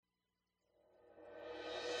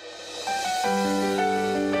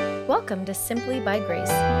Welcome to Simply by Grace,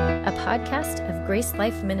 a podcast of Grace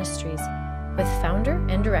Life Ministries with founder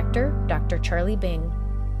and director Dr. Charlie Bing.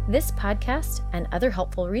 This podcast and other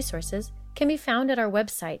helpful resources can be found at our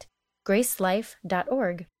website,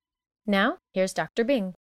 gracelife.org. Now, here's Dr.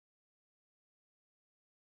 Bing.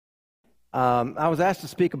 I was asked to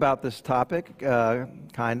speak about this topic,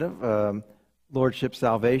 Lordship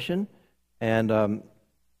salvation, and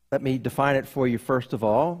let me define it for you first of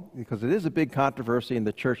all, because it is a big controversy in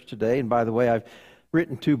the church today. And by the way, I've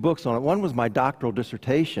written 2 books on it. One was my doctoral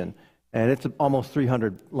dissertation, and it's almost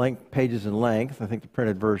 300 pages in length. I think the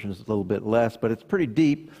printed version is a little bit less, but it's pretty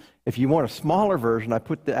deep. If you want a smaller version, I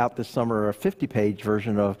put out this summer a 50-page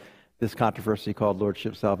version of this controversy called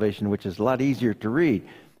Lordship Salvation, which is a lot easier to read,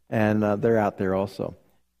 and they're out there also.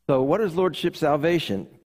 So what is Lordship Salvation?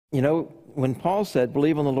 You know, when Paul said,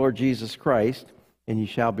 believe on the Lord Jesus Christ, and you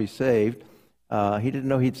shall be saved, he didn't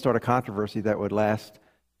know he'd start a controversy that would last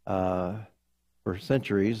for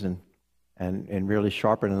centuries and really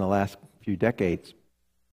sharpen in the last few decades.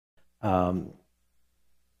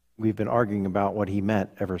 We've been arguing about what he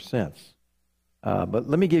meant ever since. But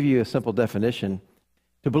let me give you a simple definition.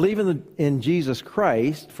 To believe in Jesus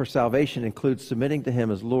Christ for salvation includes submitting to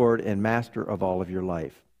him as Lord and Master of all of your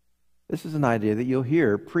life. This is an idea that you'll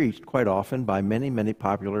hear preached quite often by many, many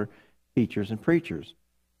popular teachers and preachers.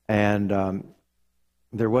 And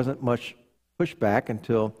there wasn't much pushback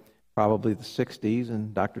until probably the 60s,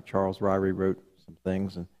 and Dr. Charles Ryrie wrote some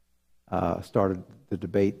things and started the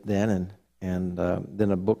debate then, and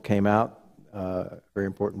then a book came out, a very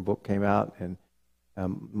important book came out, and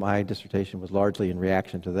my dissertation was largely in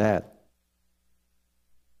reaction to that.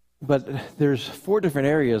 But there's 4 different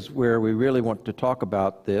areas where we really want to talk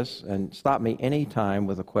about this, and stop me anytime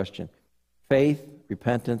with a question. Faith,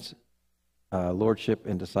 repentance, lordship,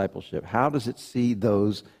 and discipleship. How does it see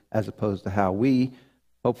those as opposed to how we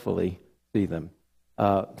hopefully see them?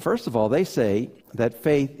 First of all, they say that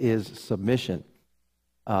faith is submission,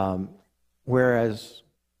 whereas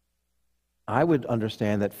I would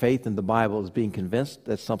understand that faith in the Bible is being convinced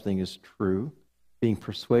that something is true, being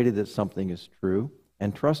persuaded that something is true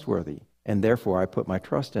and trustworthy, and therefore I put my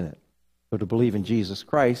trust in it. So to believe in Jesus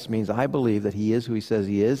Christ means I believe that he is who he says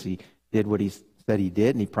he is, he did what he said he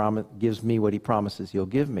did, and he gives me what he promises he'll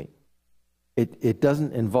give me. It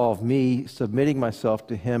doesn't involve me submitting myself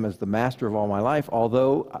to him as the master of all my life,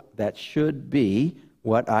 although that should be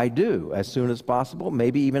what I do as soon as possible,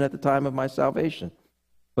 maybe even at the time of my salvation.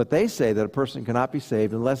 But they say that a person cannot be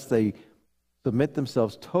saved unless they submit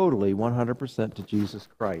themselves totally, 100% to Jesus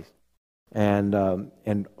Christ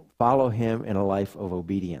and follow him in a life of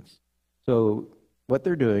obedience. So what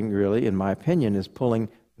they're doing, really, in my opinion, is pulling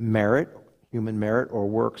merit, human merit or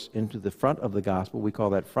works, into the front of the gospel. We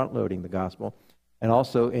call that front-loading the gospel, and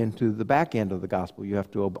also into the back end of the gospel. You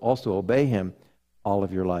have to also obey him all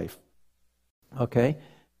of your life. Okay?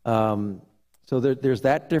 So there's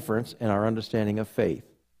that difference in our understanding of faith.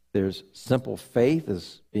 There's simple faith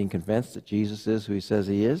as being convinced that Jesus is who he says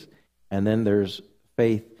he is, and then there's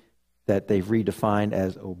faith that they've redefined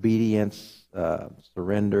as obedience,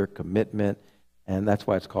 surrender, commitment, and that's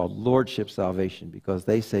why it's called Lordship salvation, because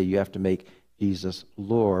they say you have to make Jesus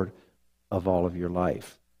Lord of all of your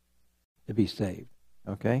life to be saved.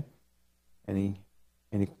 Okay? Anything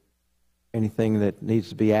that needs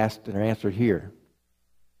to be asked and answered here?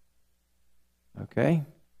 Okay?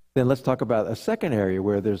 Then let's talk about a second area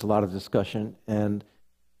where there's a lot of discussion, and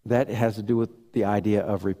that has to do with the idea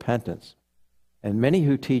of repentance. And many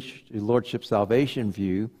who teach the Lordship salvation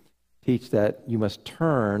view teach that you must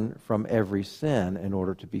turn from every sin in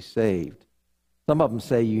order to be saved. Some of them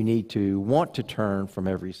say you need to want to turn from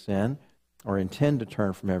every sin or intend to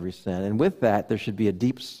turn from every sin. And with that, there should be a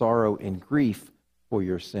deep sorrow and grief for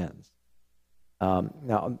your sins.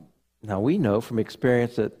 Now we know from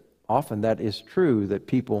experience that often that is true, that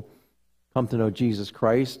people come to know Jesus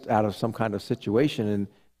Christ out of some kind of situation, and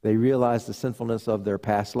they realize the sinfulness of their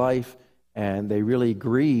past life, and they really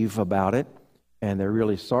grieve about it, and they're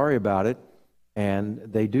really sorry about it, and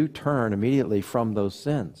they do turn immediately from those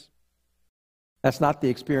sins. That's not the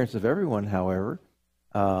experience of everyone, however.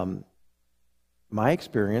 My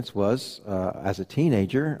experience was, as a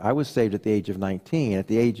teenager, I was saved at the age of 19. At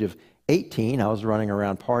the age of 18, I was running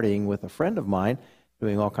around partying with a friend of mine,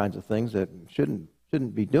 doing all kinds of things that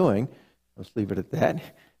shouldn't be doing. Let's leave it at that.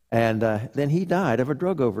 And then he died of a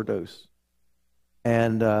drug overdose.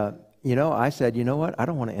 And, I said, you know what? I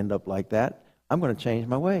don't want to end up like that. I'm going to change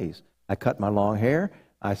my ways. I cut my long hair.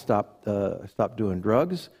 I stopped doing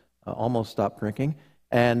drugs. Almost stopped drinking.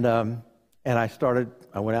 And I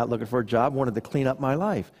went out looking for a job, wanted to clean up my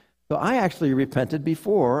life. So I actually repented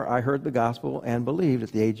before I heard the gospel and believed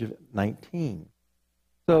at the age of 19.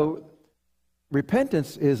 So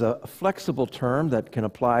repentance is a flexible term that can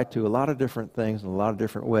apply to a lot of different things in a lot of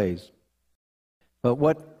different ways. But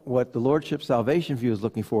what the Lordship Salvation view is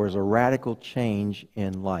looking for is a radical change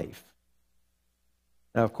in life.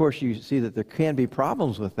 Now, of course, you see that there can be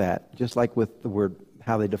problems with that, just like with the word,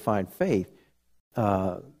 how they define faith.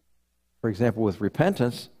 For example, with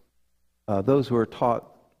repentance, those who are taught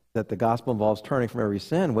that the gospel involves turning from every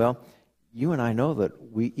sin, well, you and I know that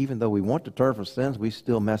even though we want to turn from sins, we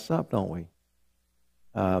still mess up, don't we?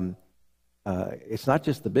 It's not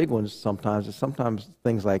just the big ones sometimes. It's sometimes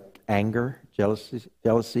things like anger,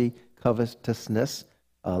 jealousy, covetousness,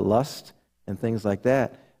 lust, and things like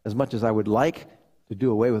that. As much as I would like to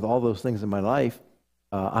do away with all those things in my life,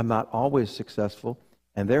 I'm not always successful,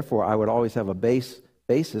 and therefore I would always have a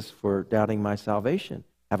basis for doubting my salvation.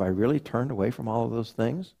 Have I really turned away from all of those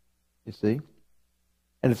things? You see?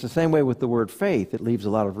 And it's the same way with the word faith. It leaves a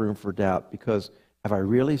lot of room for doubt, because have I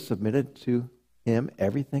really submitted to Him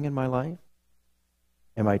everything in my life?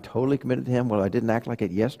 Am I totally committed to Him? Well, I didn't act like it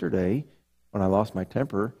yesterday when I lost my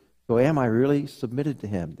temper. So am I really submitted to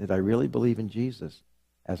Him? Did I really believe in Jesus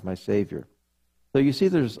as my Savior? So you see,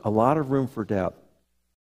 there's a lot of room for doubt.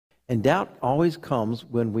 And doubt always comes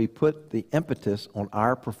when we put the impetus on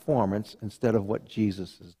our performance instead of what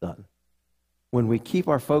Jesus has done. When we keep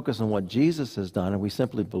our focus on what Jesus has done and we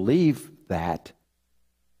simply believe that,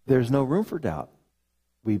 there's no room for doubt.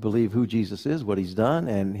 We believe who Jesus is, what He's done,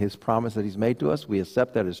 and His promise that He's made to us. We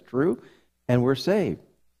accept that as true, and we're saved.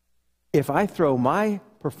 If I throw my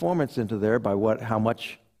performance into there by how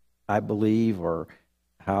much I believe, or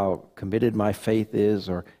how committed my faith is,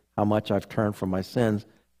 or how much I've turned from my sins,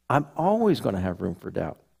 I'm always going to have room for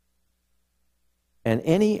doubt. And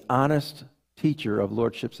any honest teacher of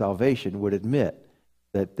Lordship Salvation would admit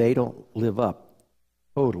that they don't live up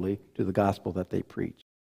totally to the gospel that they preach.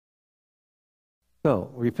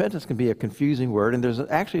 So, repentance can be a confusing word, and there's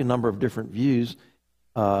actually a number of different views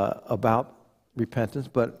about repentance,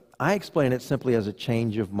 but I explain it simply as a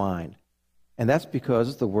change of mind. And that's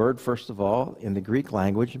because the word, first of all, in the Greek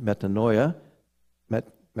language, metanoeo,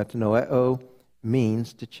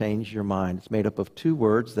 means to change your mind. It's made up of two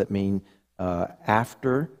words that mean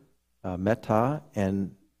after, meta,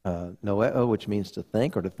 and noeo, which means to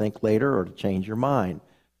think, or to think later, or to change your mind.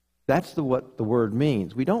 That's what the word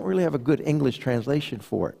means. We don't really have a good English translation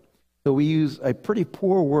for it. So we use a pretty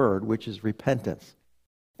poor word, which is repentance.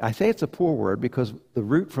 I say it's a poor word because the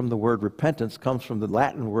root from the word repentance comes from the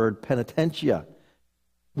Latin word penitentia,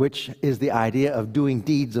 which is the idea of doing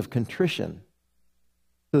deeds of contrition.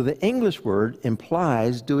 So the English word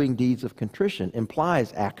implies doing deeds of contrition,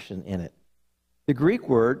 implies action in it. The Greek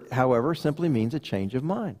word, however, simply means a change of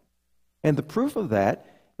mind. And the proof of that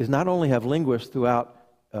is not only have linguists throughout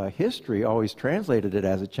history always translated it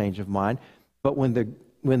as a change of mind, but when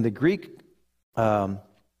the Greek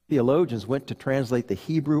theologians went to translate the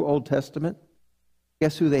Hebrew Old Testament,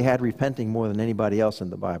 guess who they had repenting more than anybody else in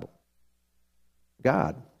the Bible?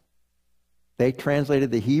 God. They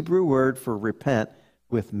translated the Hebrew word for repent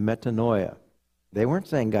with metanoia. They weren't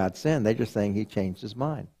saying God sinned, they're just saying He changed His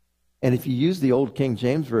mind. And if you use the Old King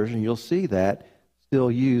James Version, you'll see that still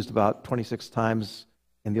used about 26 times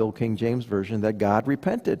in the Old King James Version, that God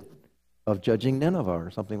repented of judging Nineveh or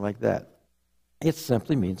something like that. It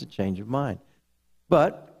simply means a change of mind.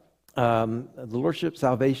 But the Lordship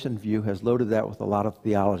Salvation view has loaded that with a lot of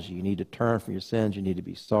theology. You need to turn from your sins. You need to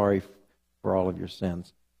be sorry for all of your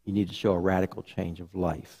sins. You need to show a radical change of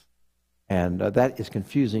life. And that is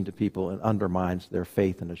confusing to people and undermines their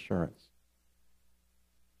faith and assurance.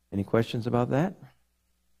 Any questions about that?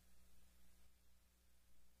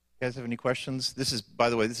 You guys have any questions? This is, by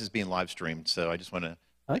the way, this is being live streamed, so I just want to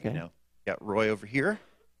let you know. Got Roy over here,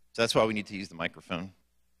 so that's why we need to use the microphone.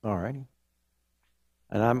 All righty.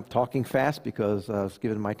 And I'm talking fast because I was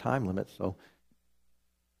given my time limit, so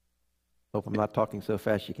hope I'm not talking so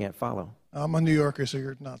fast you can't follow. I'm a New Yorker, so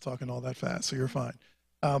you're not talking all that fast, so you're fine.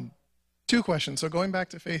 Two questions. So going back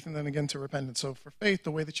to faith and then again to repentance. So for faith,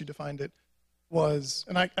 the way that you defined it was,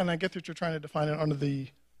 and I get that you're trying to define it under the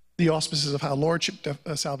auspices of how Lordship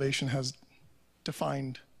Salvation has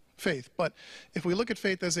defined faith. But if we look at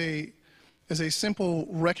faith as a simple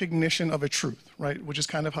recognition of a truth, right, which is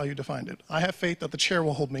kind of how you defined it. I have faith that the chair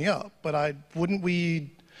will hold me up, but wouldn't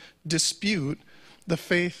we dispute the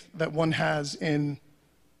faith that one has in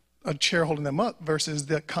a chair holding them up versus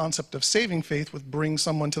the concept of saving faith, which brings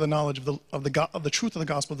someone to the knowledge of the truth of the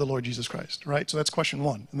gospel of the Lord Jesus Christ, right? So that's question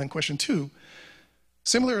one. And then question two,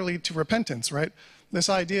 similarly to repentance, right? This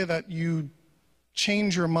idea that you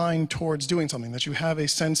change your mind towards doing something, that you have a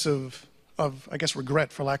sense of, I guess,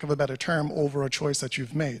 regret, for lack of a better term, over a choice that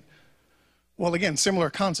you've made. Well, again, similar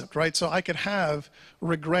concept, right? So I could have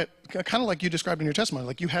regret, kind of like you described in your testimony,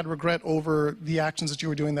 like you had regret over the actions that you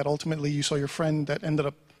were doing that ultimately you saw your friend that ended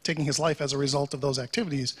up taking his life as a result of those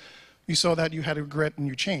activities. You saw that, you had regret, and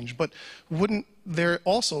you changed. But wouldn't there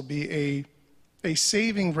also be a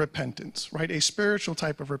saving repentance, right? A spiritual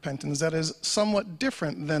type of repentance that is somewhat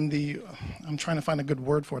different than the, I'm trying to find a good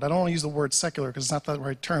word for it. I don't want to use the word secular because it's not the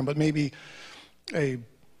right term, but maybe the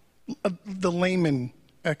layman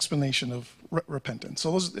explanation of repentance.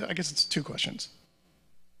 So those, I guess it's two questions.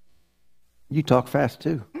 You talk fast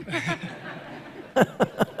too.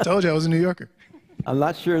 Told you I was a New Yorker. I'm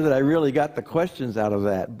not sure that I really got the questions out of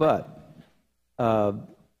that, but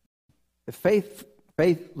faith,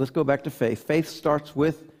 let's go back to faith. Faith starts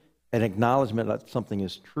with an acknowledgement that something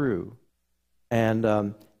is true. And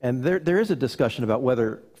there is a discussion about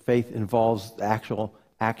whether faith involves the actual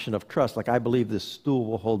action of trust. Like, I believe this stool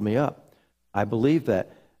will hold me up. I believe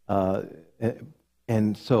that,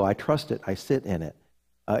 and so I trust it. I sit in it.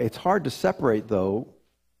 It's hard to separate, though,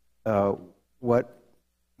 what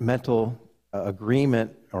mental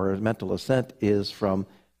agreement or mental assent is from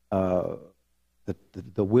the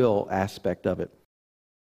will aspect of it.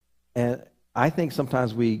 And I think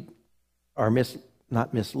sometimes we are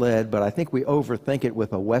not misled, but I think we overthink it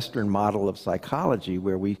with a Western model of psychology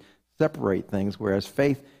where we separate things, whereas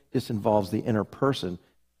faith just involves the inner person.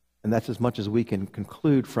 And that's as much as we can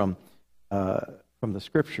conclude from the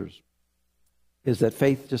scriptures, is that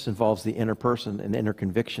faith just involves the inner person and inner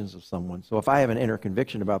convictions of someone. So if I have an inner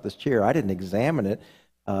conviction about this chair, I didn't examine it,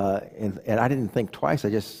 and I didn't think twice. I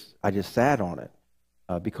just sat on it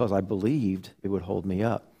because I believed it would hold me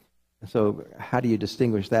up. And so how do you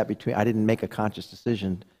distinguish that between, I didn't make a conscious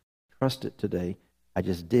decision to trust it today, I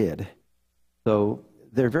just did. So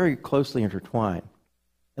they're very closely intertwined.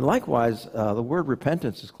 And likewise, the word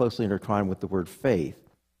repentance is closely intertwined with the word faith.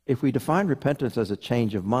 If we define repentance as a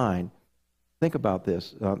change of mind, think about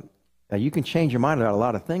this. You can change your mind about a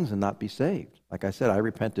lot of things and not be saved. Like I said, I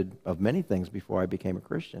repented of many things before I became a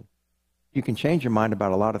Christian. You can change your mind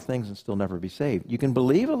about a lot of things and still never be saved. You can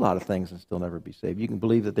believe a lot of things and still never be saved. You can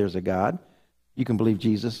believe that there's a God. You can believe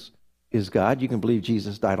Jesus is God. You can believe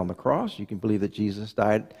Jesus died on the cross. You can believe that Jesus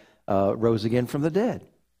rose again from the dead.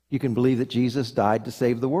 You can believe that Jesus died to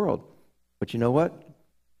save the world. But you know what?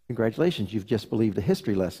 Congratulations, you've just believed a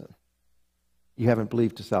history lesson. You haven't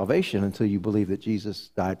believed to salvation until you believe that Jesus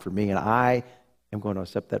died for me, and I am going to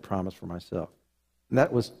accept that promise for myself. And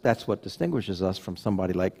that's what distinguishes us from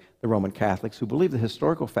somebody like the Roman Catholics who believe the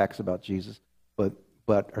historical facts about Jesus, but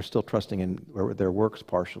are still trusting in their works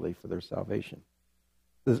partially for their salvation.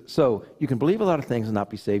 So you can believe a lot of things and not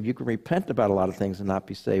be saved. You can repent about a lot of things and not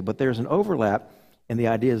be saved. But there's an overlap in the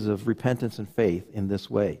ideas of repentance and faith in this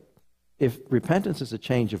way. If repentance is a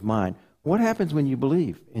change of mind, what happens when you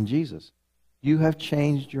believe in Jesus? You have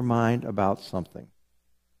changed your mind about something.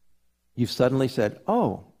 You've suddenly said,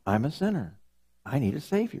 oh, I'm a sinner. I need a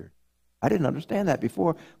Savior. I didn't understand that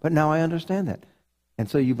before, but now I understand that. And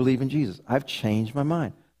so you believe in Jesus. I've changed my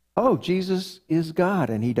mind. Oh, Jesus is God,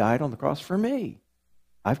 and he died on the cross for me.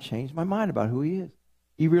 I've changed my mind about who he is.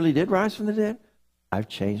 He really did rise from the dead. I've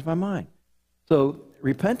changed my mind. So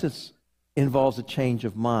repentance involves a change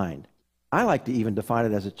of mind. I like to even define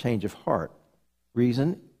it as a change of heart.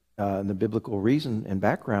 Reason, and the biblical reason and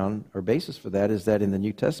background or basis for that is that in the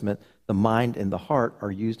New Testament, the mind and the heart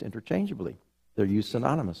are used interchangeably. They're used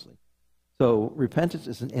synonymously. So repentance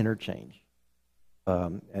is an interchange,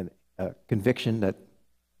 and a conviction that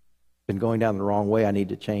I've been going down the wrong way. I need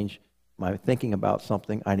to change my thinking about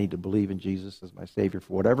something. I need to believe in Jesus as my Savior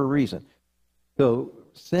for whatever reason. So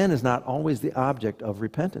sin is not always the object of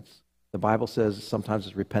repentance. The Bible says sometimes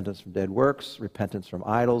it's repentance from dead works, repentance from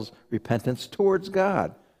idols, repentance towards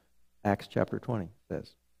God. Acts chapter 20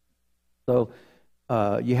 says. So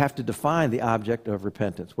you have to define the object of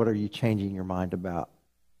repentance. What are you changing your mind about?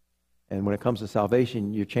 And when it comes to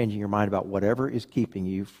salvation, you're changing your mind about whatever is keeping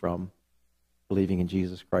you from believing in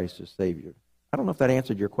Jesus Christ as Savior. I don't know if that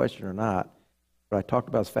answered your question or not, but I talked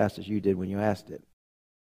about as fast as you did when you asked it.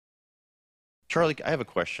 Charlie, I have a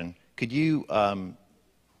question. Could you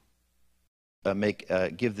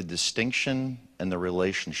give the distinction and the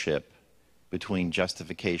relationship between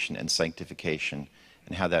justification and sanctification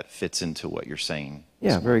and how that fits into what you're saying?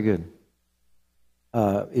 Yeah, very good.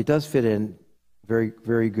 It does fit in very,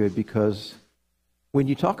 very good, because when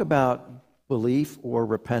you talk about belief or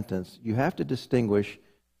repentance, you have to distinguish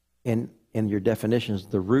in your definitions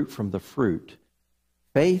the root from the fruit.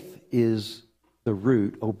 Faith is the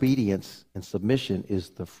root, obedience and submission is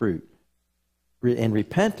the fruit. In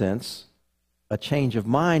repentance, a change of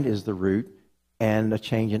mind is the root, and a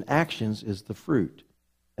change in actions is the fruit.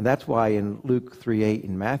 And that's why in Luke 3:8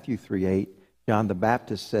 and Matthew 3:8, John the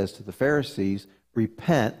Baptist says to the Pharisees,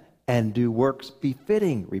 repent and do works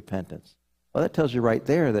befitting repentance. Well, that tells you right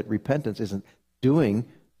there that repentance isn't doing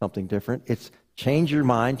something different. It's change your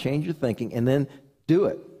mind, change your thinking, and then do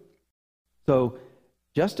it. So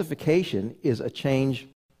justification is a change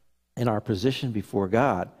in our position before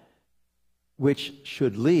God, which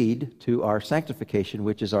should lead to our sanctification,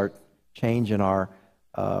 which is our change in our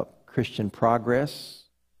Christian progress.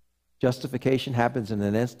 Justification happens in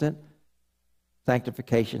an instant.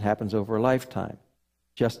 Sanctification happens over a lifetime.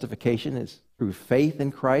 Justification is through faith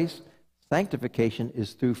in Christ. Sanctification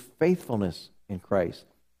is through faithfulness in Christ.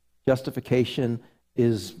 Justification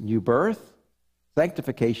is new birth.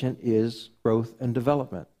 Sanctification is growth and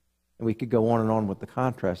development. And we could go on and on with the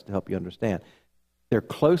contrast to help you understand. They're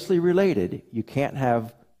closely related. You can't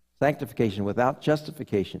have sanctification without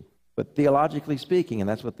justification. But theologically speaking, and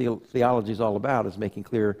that's what theology is all about, is making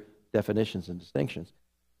clear definitions and distinctions.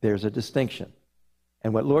 There's a distinction.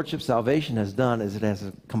 And what Lordship Salvation has done is it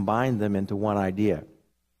has combined them into one idea.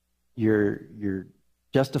 You're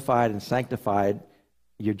justified and sanctified.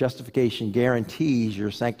 Your justification guarantees your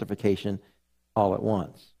sanctification all at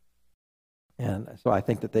once. And so I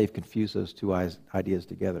think that they've confused those two ideas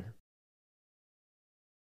together.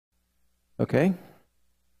 Okay.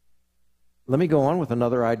 Let me go on with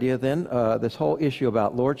another idea then. This whole issue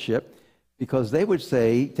about lordship, because they would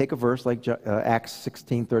say, take a verse like Acts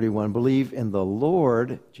 16:31, believe in the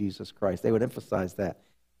Lord Jesus Christ. They would emphasize that.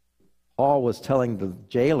 Paul was telling the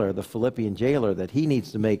jailer, the Philippian jailer, that he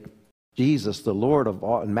needs to make Jesus the Lord of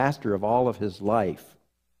all and master of all of his life.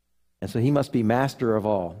 And so he must be master of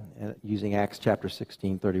all, using Acts chapter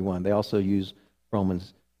 16:31. They also use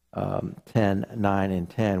Romans 10:9 and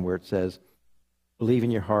 10, where it says, believe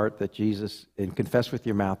in your heart that Jesus, and confess with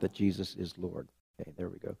your mouth that Jesus is Lord. Okay, there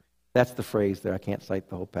we go. That's the phrase there. I can't cite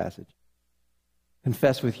the whole passage.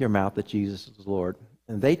 Confess with your mouth that Jesus is Lord.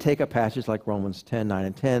 And they take a passage like Romans 10:9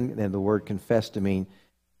 and 10, and the word confess to mean,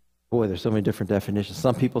 boy, there's so many different definitions.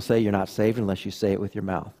 Some people say you're not saved unless you say it with your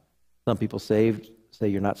mouth. Some people say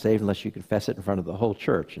you're not saved unless you confess it in front of the whole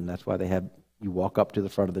church, and that's why you walk up to the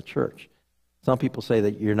front of the church. Some people say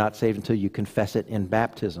that you're not saved until you confess it in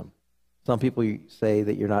baptism. Some people say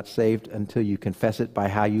that you're not saved until you confess it by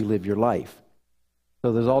how you live your life.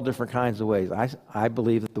 So there's all different kinds of ways. I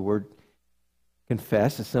believe that the word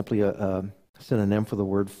confess is simply a synonym for the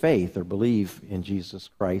word faith or believe in Jesus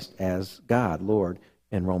Christ as God, Lord,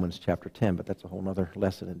 in Romans chapter 10, but that's a whole other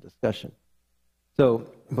lesson and discussion. So,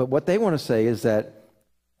 but what they want to say is that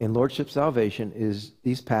in Lordship Salvation is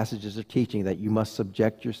these passages are teaching that you must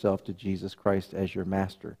subject yourself to Jesus Christ as your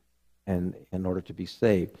master and in order to be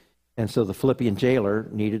saved. And so the Philippian jailer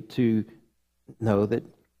needed to know that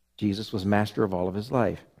Jesus was master of all of his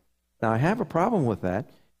life. Now, I have a problem with that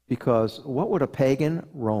because what would a pagan,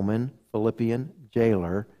 Roman, Philippian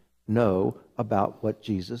jailer know about what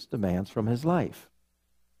Jesus demands from his life?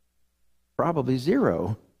 Probably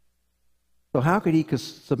zero. So how could he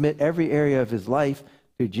submit every area of his life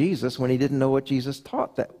to Jesus when he didn't know what Jesus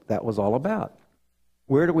taught that was all about?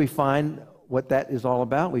 Where do we find what that is all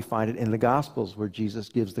about? We find it in the Gospels where Jesus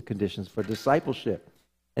gives the conditions for discipleship.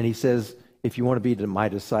 And he says, if you want to be my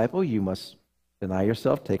disciple, you must deny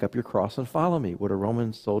yourself, take up your cross, and follow me. Would a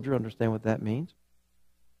Roman soldier understand what that means?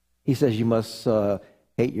 He says you must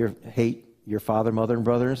hate your father, mother, and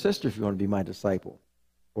brother and sister if you want to be my disciple.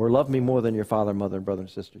 Or love me more than your father, mother, and brother and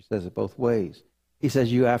sister. He says it both ways. He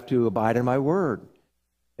says you have to abide in my word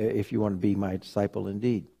if you want to be my disciple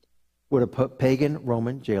indeed. Would a pagan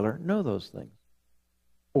Roman jailer know those things?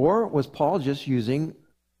 Or was Paul just using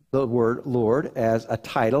the word Lord as a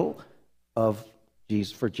title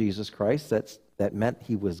for Jesus Christ that meant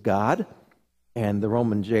he was God, and the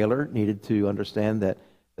Roman jailer needed to understand that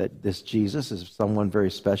this Jesus is someone very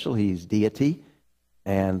special. He's deity,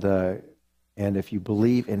 and if you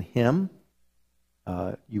believe in him,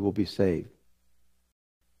 you will be saved.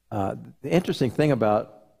 The interesting thing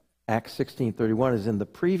about Acts 16:31 is in the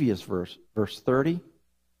previous verse 30.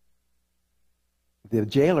 The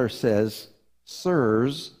jailer says,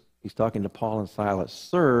 "Sirs," he's talking to Paul and Silas,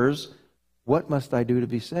 "Sirs, what must I do to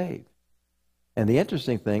be saved?" And the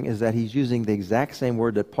interesting thing is that he's using the exact same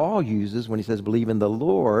word that Paul uses when he says, believe in the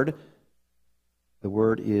Lord. The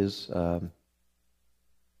word is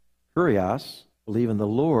kurios, believe in the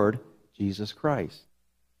Lord Jesus Christ.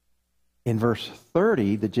 In verse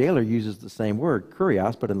 30, the jailer uses the same word,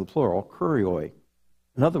 kurios, but in the plural, kurioi.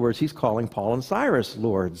 In other words, he's calling Paul and Silas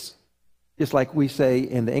lords. Just like we say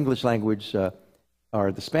in the English language,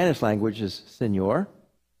 or the Spanish language is Señor,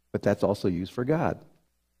 but that's also used for God.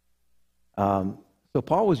 So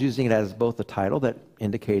Paul was using it as both a title that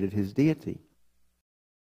indicated his deity,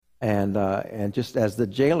 and just as the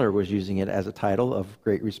jailer was using it as a title of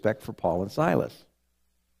great respect for Paul and Silas.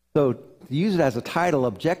 So to use it as a title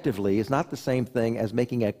objectively is not the same thing as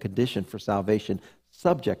making a condition for salvation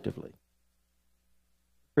subjectively.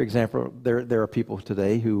 For example, there are people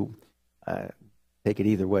today who take it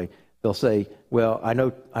either way. They'll say, well, I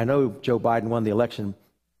know Joe Biden won the election,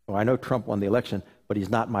 or I know Trump won the election, but he's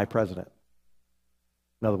not my president.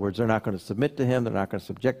 In other words, they're not going to submit to him, they're not going to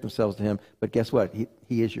subject themselves to him, but guess what?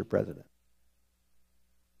 He is your president.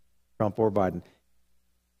 Trump or Biden.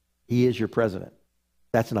 He is your president.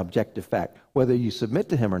 That's an objective fact. Whether you submit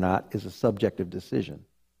to him or not is a subjective decision.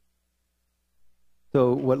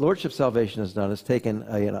 So what Lordship Salvation has done is taken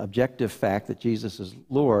an objective fact that Jesus is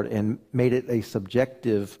Lord and made it a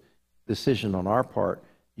subjective decision on our part.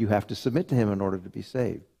 You have to submit to him in order to be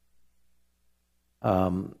saved.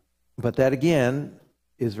 But that, again,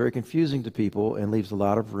 is very confusing to people and leaves a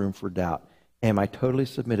lot of room for doubt. Am I totally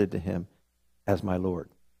submitted to him as my Lord?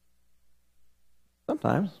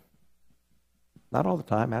 Sometimes. Not all the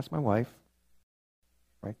time. Ask my wife.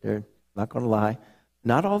 Right there. Not going to lie.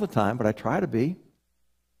 Not all the time, but I try to be.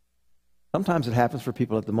 Sometimes it happens for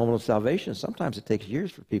people at the moment of salvation. Sometimes it takes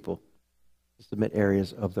years for people to submit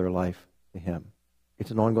areas of their life to him.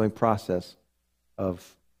 It's an ongoing process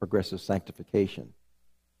of progressive sanctification.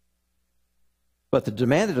 But the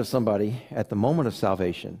demanded of somebody at the moment of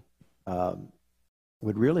salvation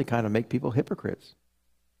would really kind of make people hypocrites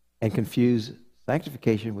and confuse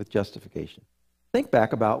sanctification with justification. Think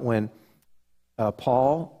back about when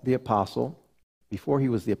Paul, the apostle, before he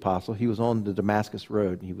was the apostle, he was on the Damascus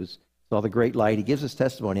road. He saw the great light. He gives his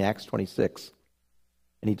testimony, Acts 26,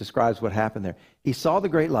 and he describes what happened there. He saw the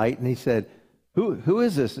great light, and he said, Who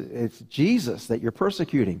is this? It's Jesus that you're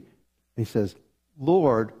persecuting. And he says,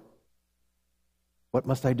 Lord, what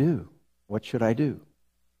must I do? What should I do?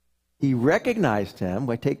 He recognized him.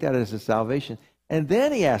 We take that as his salvation. And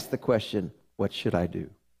then he asked the question, what should I do?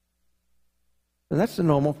 And that's the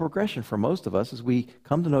normal progression for most of us as we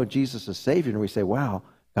come to know Jesus as Savior and we say, wow,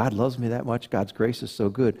 God loves me that much. God's grace is so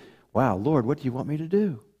good. Wow, Lord, what do you want me to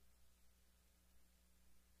do?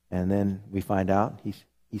 And then we find out,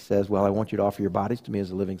 he says, well, I want you to offer your bodies to me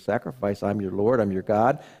as a living sacrifice. I'm your Lord, I'm your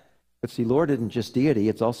God. But see, Lord isn't just deity,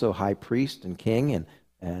 it's also high priest and king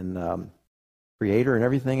and creator and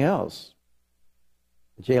everything else.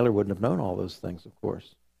 The jailer wouldn't have known all those things, of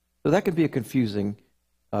course. So that could be a confusing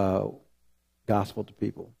gospel to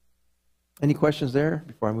people. Any questions there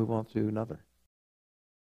before I move on to another?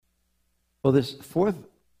 Well, this fourth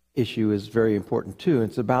issue is very important too.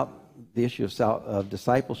 It's about the issue of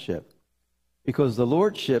discipleship. Because the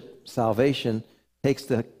Lordship salvation takes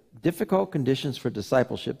the difficult conditions for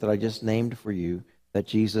discipleship that I just named for you that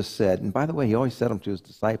Jesus said. And by the way, he always said them to his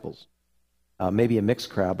disciples. Maybe a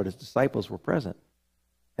mixed crowd, but his disciples were present.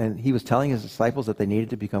 And he was telling his disciples that they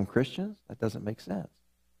needed to become Christians? That doesn't make sense.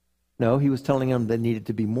 No, he was telling them they needed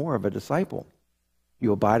to be more of a disciple.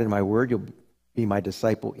 You abide in my word, you'll be my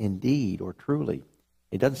disciple indeed or truly.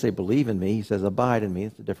 He doesn't say believe in me, he says abide in me.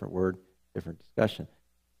 It's a different word, different discussion.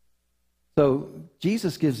 So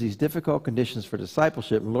Jesus gives these difficult conditions for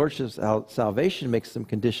discipleship, and Lordship salvation makes some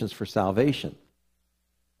conditions for salvation.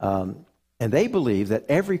 And they believe that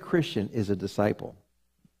every Christian is a disciple.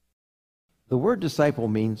 The word disciple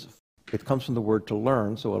means, it comes from the word to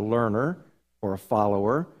learn, so a learner or a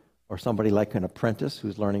follower or somebody like an apprentice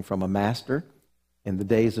who's learning from a master. In the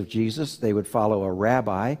days of Jesus, they would follow a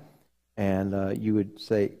rabbi, and he would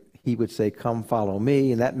say, come follow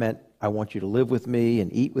me, and that meant, I want you to live with me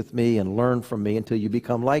and eat with me and learn from me until you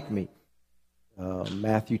become like me.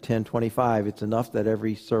 Matthew 10:25, it's enough that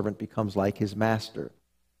every servant becomes like his master.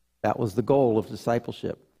 That was the goal of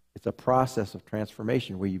discipleship. It's a process of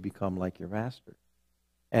transformation where you become like your master.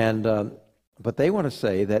 And but they want to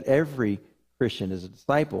say that every Christian is a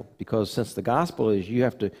disciple, because since the gospel is you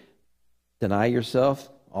have to deny yourself,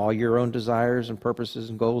 all your own desires and purposes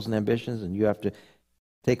and goals and ambitions, and you have to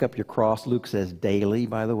take up your cross. Luke says daily,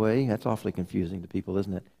 by the way. That's awfully confusing to people,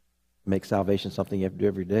 isn't it? Make salvation something you have to do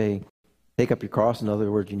every day. Take up your cross. In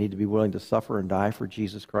other words, you need to be willing to suffer and die for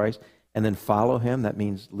Jesus Christ. And then follow him. That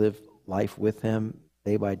means live life with him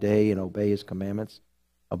day by day and obey his commandments.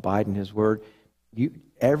 Abide in his word. You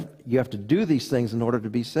have to do these things in order to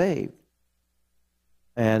be saved.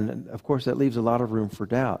 And, of course, that leaves a lot of room for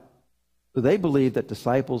doubt. So they believe that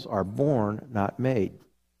disciples are born, not made.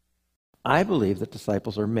 I believe that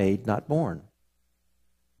disciples are made, not born.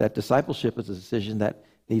 That discipleship is a decision that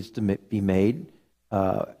needs to be made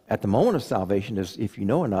at the moment of salvation is if you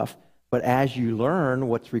know enough. But as you learn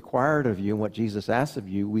what's required of you and what Jesus asks of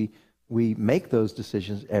you, we make those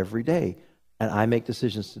decisions every day. And I make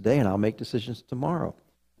decisions today, and I'll make decisions tomorrow.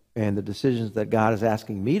 And the decisions that God is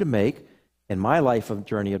asking me to make in my life of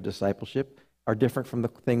journey of discipleship are different from the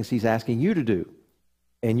things he's asking you to do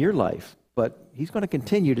in your life. But he's going to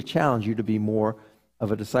continue to challenge you to be more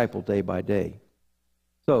of a disciple day by day.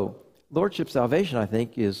 So Lordship salvation, I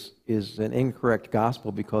think, is an incorrect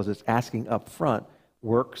gospel because it's asking up front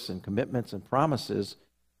works and commitments and promises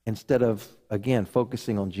instead of, again,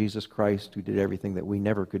 focusing on Jesus Christ who did everything that we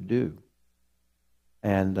never could do.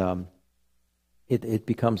 And it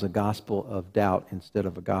becomes a gospel of doubt instead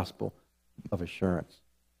of a gospel of assurance.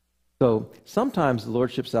 So sometimes the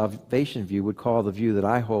Lordship salvation view would call the view that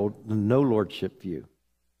I hold the no Lordship view.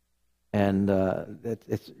 And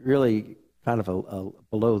it's really kind of a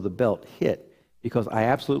below-the-belt hit because I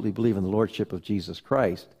absolutely believe in the Lordship of Jesus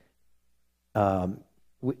Christ.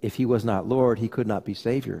 If he was not Lord, he could not be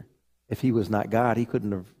Savior. If he was not God, he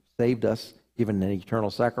couldn't have saved us, given an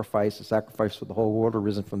eternal sacrifice, a sacrifice for the whole world, or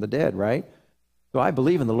risen from the dead, right? So I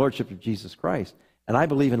believe in the Lordship of Jesus Christ, and I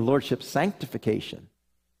believe in Lordship sanctification.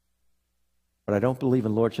 But I don't believe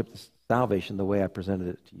in Lordship salvation the way I presented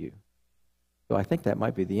it to you. So I think that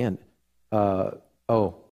might be the end.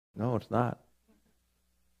 No, it's not.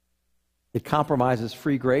 It compromises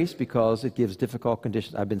free grace because it gives difficult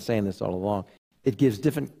conditions. I've been saying this all along. It gives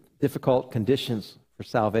difficult conditions for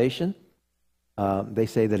salvation. They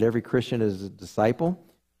say that every Christian is a disciple,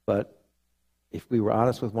 but if we were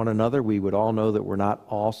honest with one another, we would all know that we're not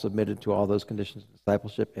all submitted to all those conditions of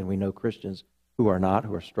discipleship, and we know Christians who are not,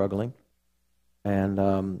 who are struggling. And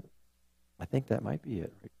I think that might be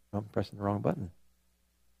it. I'm pressing the wrong button.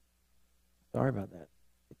 Sorry about that.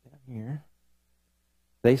 Get down here.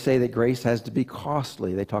 They say that grace has to be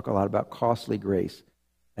costly. They talk a lot about costly grace.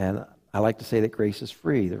 And I like to say that grace is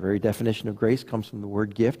free. The very definition of grace comes from the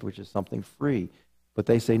word gift, which is something free. But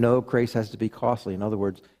they say, no, grace has to be costly. In other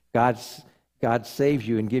words, God saves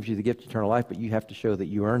you and gives you the gift of eternal life, but you have to show that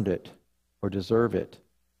you earned it or deserve it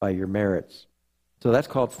by your merits. So that's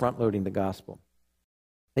called front-loading the gospel.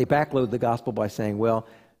 They backload the gospel by saying, well,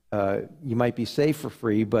 you might be saved for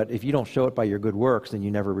free, but if you don't show it by your good works, then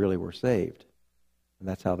you never really were saved. And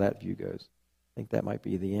that's how that view goes. I think that might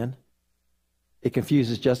be the end. It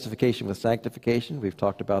confuses justification with sanctification. We've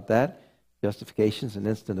talked about that. Justification is an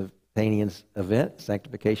instantaneous event.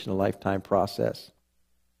 Sanctification, a lifetime process.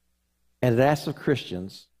 And it asks of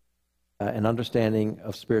Christians an understanding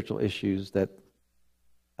of spiritual issues that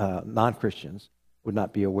non-Christians would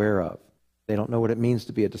not be aware of. They don't know what it means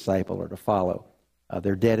to be a disciple or to follow.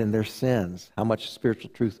 They're dead in their sins. How much spiritual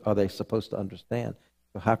truth are they supposed to understand?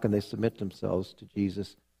 So how can they submit themselves to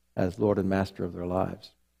Jesus as Lord and Master of their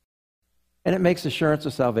lives? And it makes assurance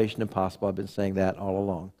of salvation impossible. I've been saying that all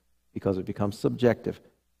along because it becomes subjective.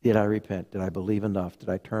 Did I repent? Did I believe enough? Did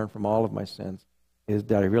I turn from all of my sins?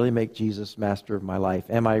 Did I really make Jesus master of my life?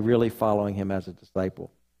 Am I really following him as a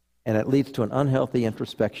disciple? And it leads to an unhealthy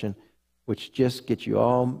introspection, which just gets you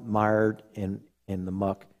all mired in the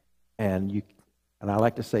muck. And I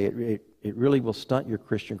like to say it really will stunt your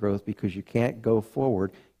Christian growth because you can't go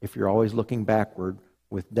forward if you're always looking backward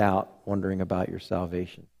with doubt, wondering about your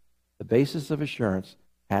salvation. The basis of assurance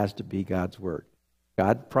has to be God's word.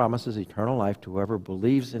 God promises eternal life to whoever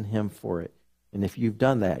believes in him for it. And if you've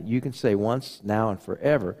done that, you can say once, now, and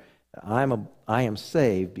forever, I am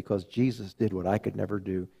saved because Jesus did what I could never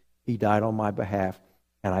do. He died on my behalf,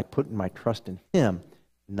 and I put my trust in him,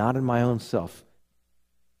 not in my own self.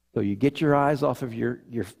 So you get your eyes off of your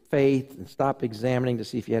faith and stop examining to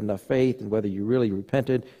see if you had enough faith and whether you really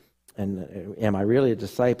repented and am I really a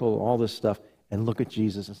disciple, all this stuff, and look at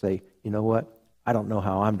Jesus and say, you know what? I don't know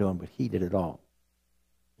how I'm doing, but he did it all.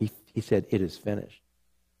 He said, it is finished.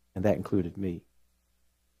 And that included me.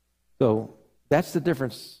 So that's the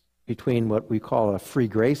difference between what we call a free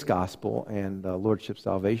grace gospel and a Lordship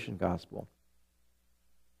salvation gospel.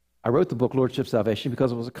 I wrote the book Lordship Salvation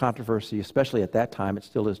because it was a controversy, especially at that time. It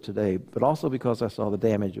still is today, but also because I saw the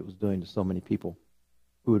damage it was doing to so many people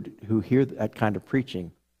who hear that kind of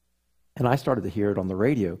preaching. And I started to hear it on the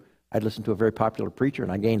radio. I'd listened to a very popular preacher,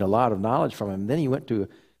 and I gained a lot of knowledge from him. Then he went to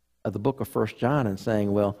the book of 1 John and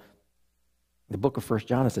saying, well, the book of 1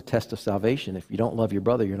 John is a test of salvation. If you don't love your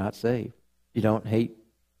brother, you're not saved. If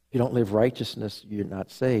you don't live righteousness, you're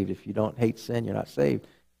not saved. If you don't hate sin, you're not saved.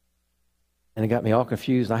 And it got me all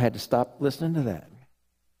confused. I had to stop listening to that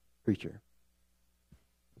preacher.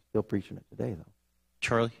 I'm still preaching it today, though.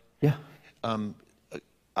 Charlie? Yeah.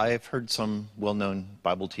 I have heard some well-known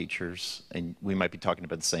Bible teachers, and we might be talking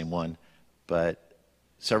about the same one, but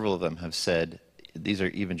several of them have said these are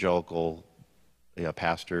evangelical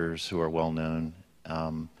pastors who are well known,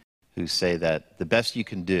 who say that the best you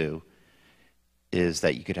can do is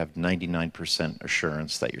that you could have 99%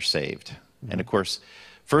 assurance that you're saved. Mm-hmm. And of course,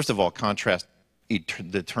 first of all, contrast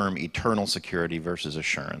the term eternal security versus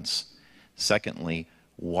assurance. Secondly,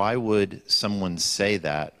 why would someone say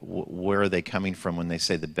that? Where are they coming from when they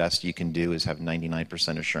say the best you can do is have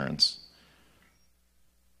 99% assurance?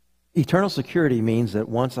 Eternal security means that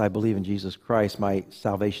once I believe in Jesus Christ, my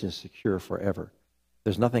salvation is secure forever.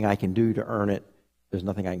 There's nothing I can do to earn it. There's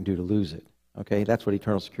nothing I can do to lose it. Okay, that's what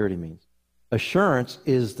eternal security means. Assurance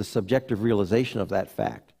is the subjective realization of that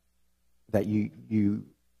fact, that you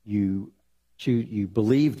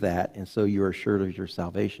believe that, and so you're assured of your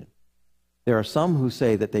salvation. There are some who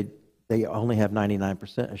say that they only have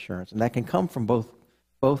 99% assurance, and that can come from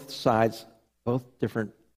both sides, both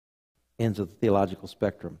different ends of the theological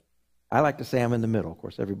spectrum. I like to say I'm in the middle. Of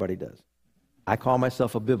course, everybody does. I call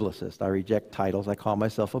myself a biblicist. I reject titles. I call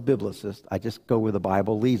myself a biblicist. I just go where the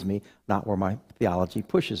Bible leads me, not where my theology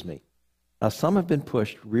pushes me. Now, some have been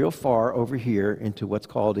pushed real far over here into what's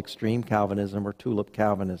called extreme Calvinism or tulip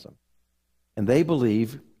Calvinism. And they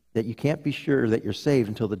believe that you can't be sure that you're saved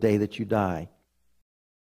until the day that you die.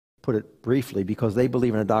 Put it briefly, because they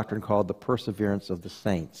believe in a doctrine called the perseverance of the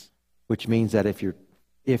saints, which means that if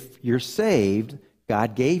you're saved,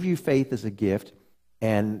 God gave you faith as a gift,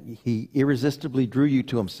 and he irresistibly drew you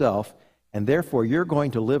to himself, and therefore you're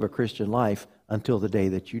going to live a Christian life until the day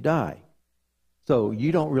that you die. So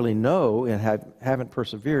you don't really know and haven't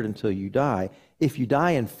persevered until you die. If you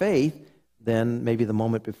die in faith, then maybe the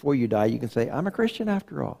moment before you die, you can say, I'm a Christian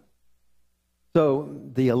after all. So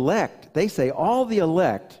the elect, they say all the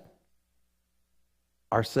elect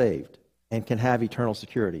are saved and can have eternal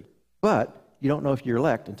security. But you don't know if you're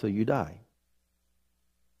elect until you die.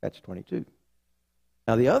 That's 22.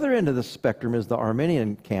 Now, the other end of the spectrum is the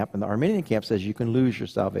Arminian camp, and the Arminian camp says you can lose your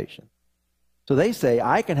salvation. So they say,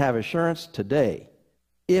 I can have assurance today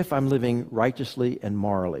if I'm living righteously and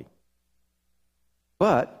morally.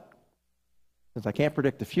 But since I can't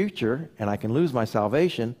predict the future and I can lose my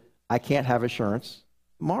salvation, I can't have assurance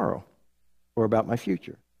tomorrow or about my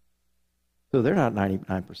future. So they're not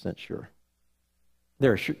 99% sure.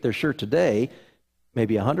 They're sure today,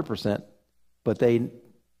 maybe 100%, but they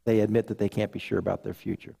admit that they can't be sure about their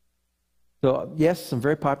future. So yes, some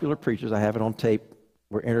very popular preachers, I have it on tape,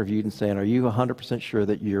 were interviewed and saying, are you 100% sure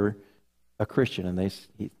that you're a Christian? And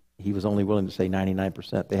he was only willing to say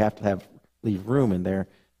 99%. They have to leave room in there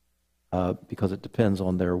because it depends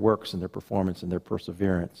on their works and their performance and their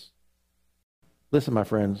perseverance. Listen, my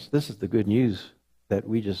friends, this is the good news that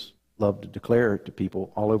we just love to declare to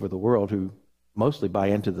people all over the world who mostly buy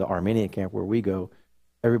into the Arminian camp where we go.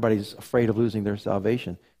 Everybody's afraid of losing their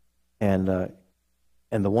salvation. And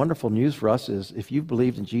the wonderful news for us is if you've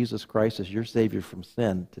believed in Jesus Christ as your Savior from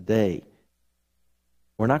sin today,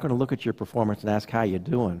 we're not going to look at your performance and ask how you're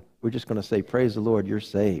doing. We're just going to say, praise the Lord, you're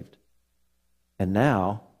saved. And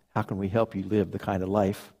now, how can we help you live the kind of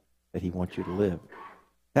life that he wants you to live?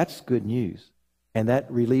 That's good news. And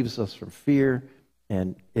that relieves us from fear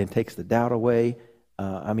and takes the doubt away.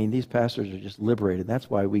 These pastors are just liberated. That's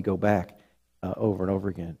why we go back over and over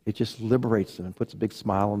again. It just liberates them and puts a big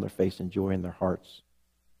smile on their face and joy in their hearts.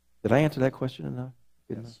 Did I answer that question enough?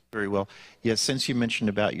 Yes, very well. Yes, since you mentioned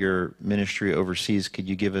about your ministry overseas, could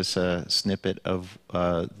you give us a snippet of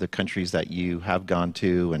the countries that you have gone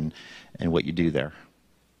to and what you do there?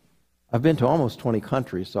 I've been to almost 20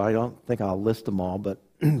 countries, so I don't think I'll list them all, but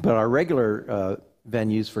our regular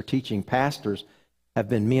venues for teaching pastors have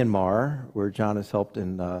been Myanmar, where John has helped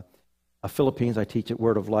in Philippines. I teach at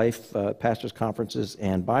Word of Life, pastors' conferences,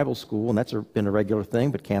 and Bible school, and that's been a regular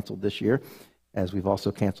thing, but canceled this year, as we've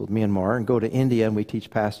also canceled Myanmar. And go to India, and we teach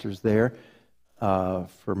pastors there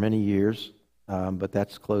for many years, but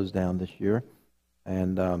that's closed down this year.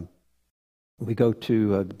 And we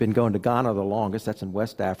been going to Ghana the longest. That's in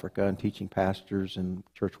West Africa, and teaching pastors and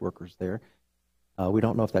church workers there. We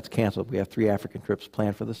don't know if that's canceled. We have 3 African trips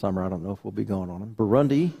planned for the summer. I don't know if we'll be going on them.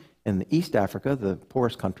 Burundi in East Africa, the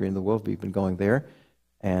poorest country in the world, we've been going there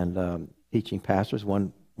and teaching pastors.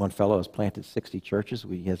 One fellow has planted 60 churches.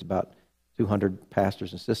 He has about 200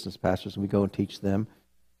 pastors and assistant pastors, and we go and teach them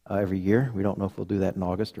every year. We don't know if we'll do that in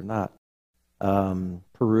August or not.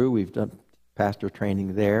 Peru, we've done pastor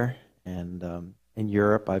training there. And in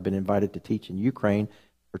Europe, I've been invited to teach in Ukraine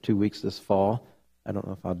for 2 weeks this fall. I don't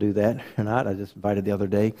know if I'll do that or not. I just invited the other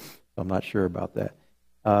day, so I'm not sure about that.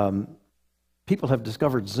 People have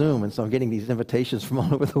discovered Zoom, and so I'm getting these invitations from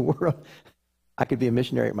all over the world. I could be a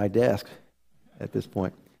missionary at my desk at this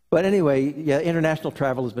point. But anyway, yeah, international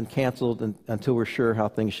travel has been canceled until we're sure how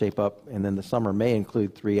things shape up. And then the summer may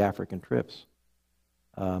include 3 African trips.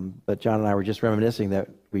 But John and I were just reminiscing that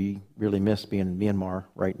we really miss being in Myanmar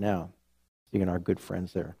right now, seeing our good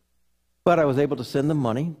friends there. But I was able to send them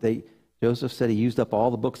money. Joseph said he used up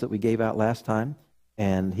all the books that we gave out last time,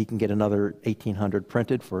 and he can get another 1,800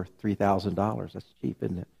 printed for $3,000. That's cheap,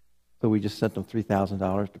 isn't it? So we just sent them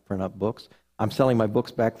 $3,000 to print up books. I'm selling my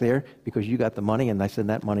books back there because you got the money, and I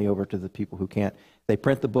send that money over to the people who can't. They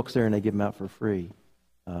print the books there, and they give them out for free.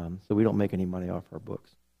 So we don't make any money off our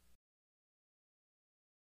books.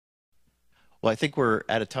 Well, I think we're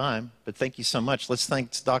out of time, but thank you so much. Let's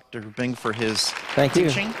thank Dr. Bing for his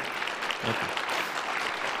teaching.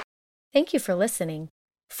 Thank you for listening.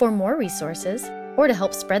 For more resources, or to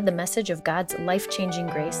help spread the message of God's life-changing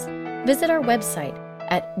grace, visit our website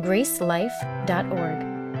at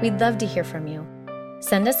gracelife.org. We'd love to hear from you.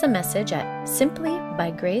 Send us a message at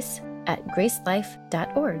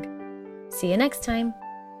simplybygrace@gracelife.org. See you next time.